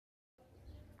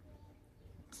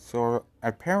So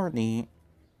apparently,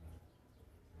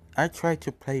 I tried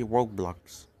to play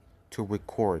Roblox to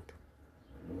record,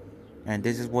 and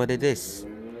this is what it is.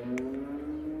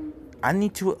 I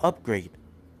need to upgrade.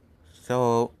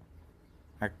 So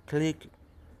I click,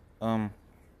 um,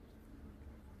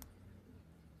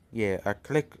 I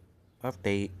click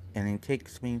update, and it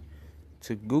takes me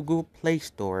to Google Play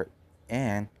Store,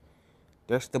 and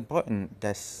there's the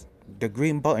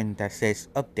green button that says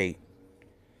update.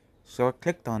 So I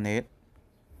clicked on it,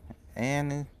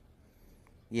 and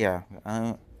yeah,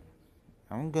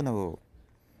 I'm gonna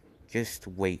just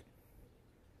wait.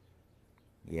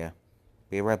 Yeah,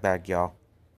 be right back, y'all.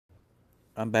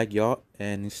 I'm back, y'all,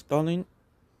 and installing.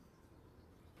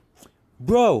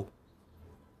 Bro,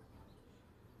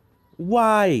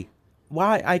 why?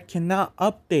 Why I cannot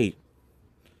update?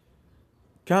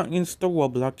 Can't install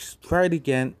Roblox, try it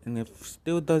again, and if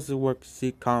still doesn't work,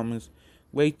 see comments.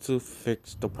 Way to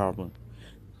fix the problem.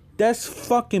 That's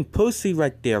fucking pussy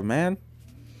right there, man.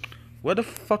 What a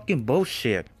fucking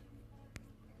bullshit.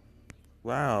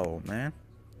 Wow, man.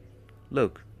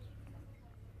 Look.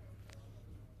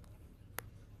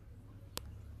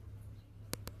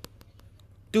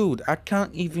 Dude, I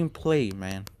can't even play,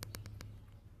 man.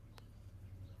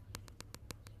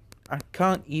 I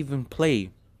can't even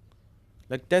play.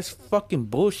 Like, that's fucking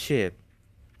bullshit.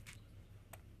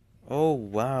 Oh,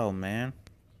 wow, man.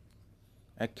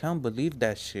 I can't believe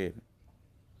that shit.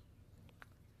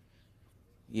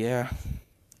 Yeah,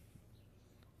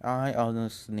 I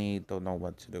honestly don't know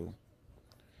what to do.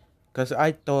 Because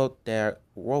I thought that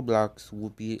Roblox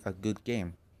would be a good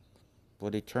game.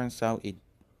 But it turns out it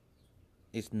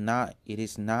is not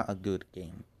a good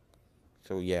game.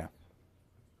 So yeah.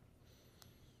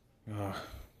 Ugh,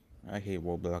 I hate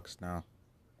Roblox now.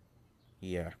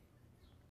 Yeah.